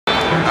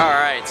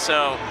Alright,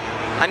 so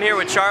I'm here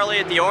with Charlie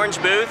at the Orange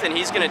booth, and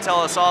he's going to tell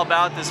us all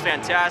about this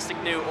fantastic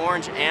new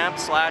Orange amp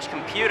slash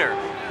computer.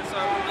 So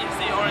it's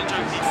the Orange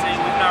OPC.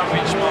 We've now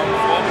reached Mark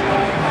IV.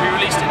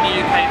 We released it in the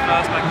UK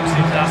first back in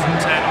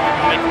 2010, and we've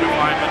been making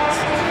refinements.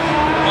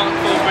 Mark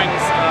IV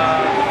brings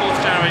the fourth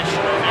generation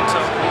of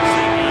Intel Core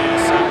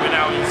CPUs, so we're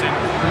now using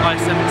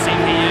i7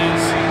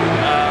 CPUs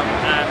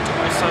and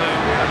also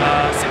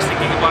 16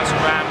 gigabytes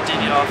of RAM,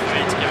 DDR3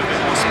 to give a bit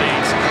more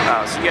speed.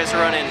 Wow, so you guys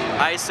are running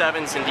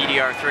i7s and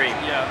DDR3.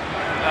 Yeah,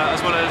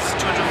 as well as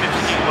 250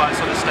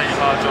 gigabytes solid state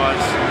hard drives,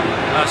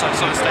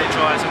 solid state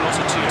drives, and also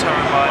 2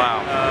 terabyte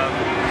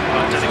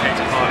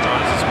dedicated hard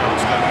drives as well,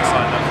 so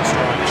inside that for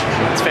storage.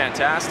 It's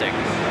fantastic.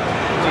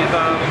 We've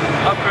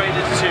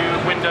upgraded to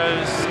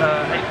Windows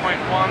 8.1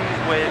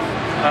 with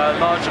a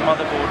larger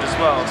motherboard as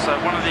well. So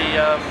one of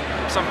the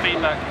some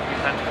feedback we've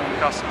had from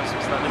customers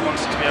was that they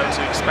wanted to be able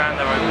to expand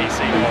their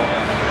OPC more.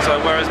 So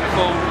whereas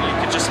before you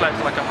could just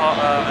select like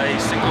a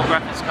single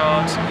graphics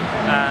card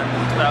and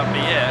that would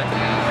be it,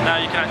 now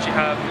you can actually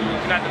add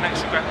an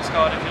extra graphics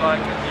card if you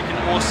like. You can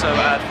also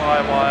add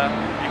FireWire.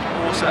 You can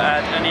also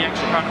add any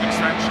extra kind of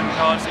extension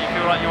cards that you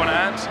feel like you want to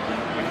add.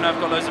 We've now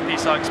got loads of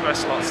PCI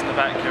Express slots in the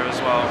back here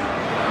as well.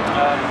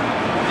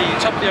 The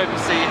top of the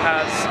OPC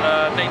has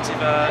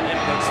native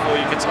inputs for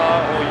your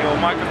guitar or your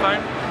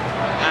microphone,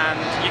 and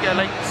you get a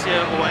latency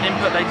or an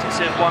input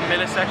latency of 1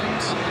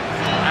 millisecond,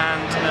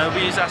 and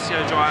we use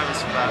ASIO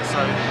drivers for that. So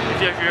if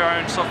you have your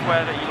own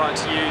software that you like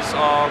to use,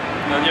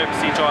 the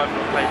OPC driver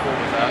will play ball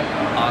with that.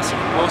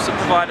 Awesome. We also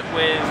provide it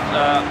with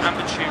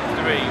Amplitude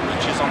 3,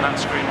 which is on that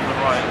screen on the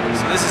right.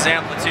 So this is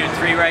Amplitude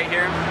 3 right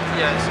here?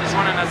 Yeah, it's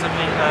running as a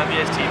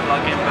VST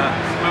plugin, but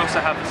we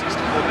also have the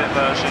 64-bit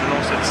version and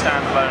also the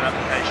standalone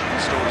application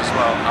installed as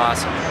well.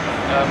 Awesome.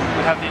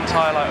 We have the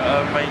entire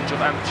range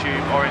of Amplitude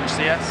Orange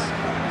CS,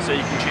 so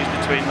you can choose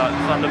between like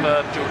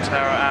Thunderbird, Dual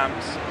Terra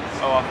amps,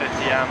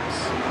 OR50 amps,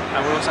 and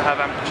we also have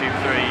Amplitude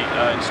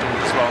 3 installed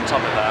as well on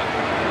top of that.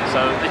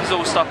 So this is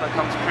all stuff that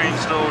comes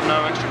pre-installed,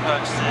 no extra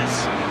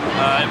purchases.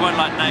 It won't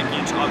like nag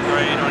you to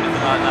upgrade or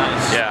anything like that.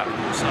 It's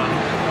cool stuff.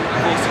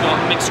 We've also got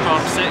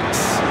Mixcraft 6,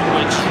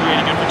 which is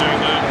really good for doing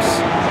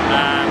loops,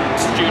 and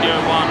Studio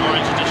One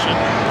Orange Edition.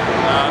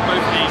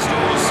 Both of these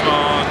tools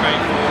are great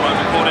for like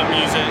recording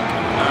music,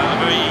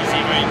 very easy,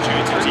 very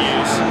intuitive to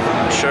use.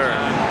 Sure.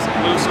 And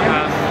we also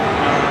have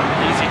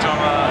Easy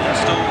Drummer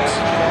installed,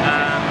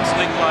 and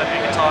Link Live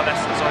and guitar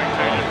lessons are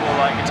included for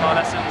like guitar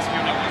lessons. If you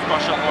want to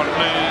brush up on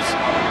blues,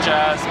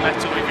 jazz,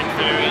 metal, even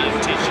theory,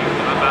 it'll teach you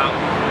about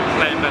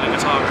playing better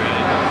guitar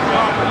really.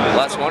 Well,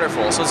 that's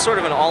wonderful. So it's sort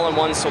of an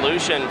all-in-one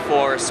solution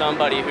for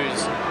somebody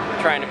who's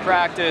trying to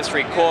practice,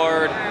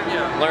 record,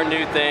 learn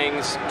new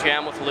things,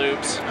 jam with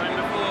loops. I mean,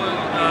 before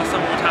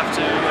someone would have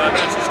to go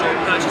to the store,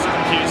 purchase a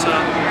computer,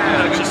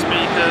 purchase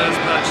speakers,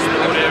 purchase the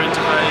audio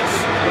interface,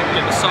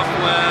 get the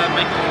software,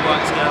 make it all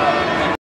work together.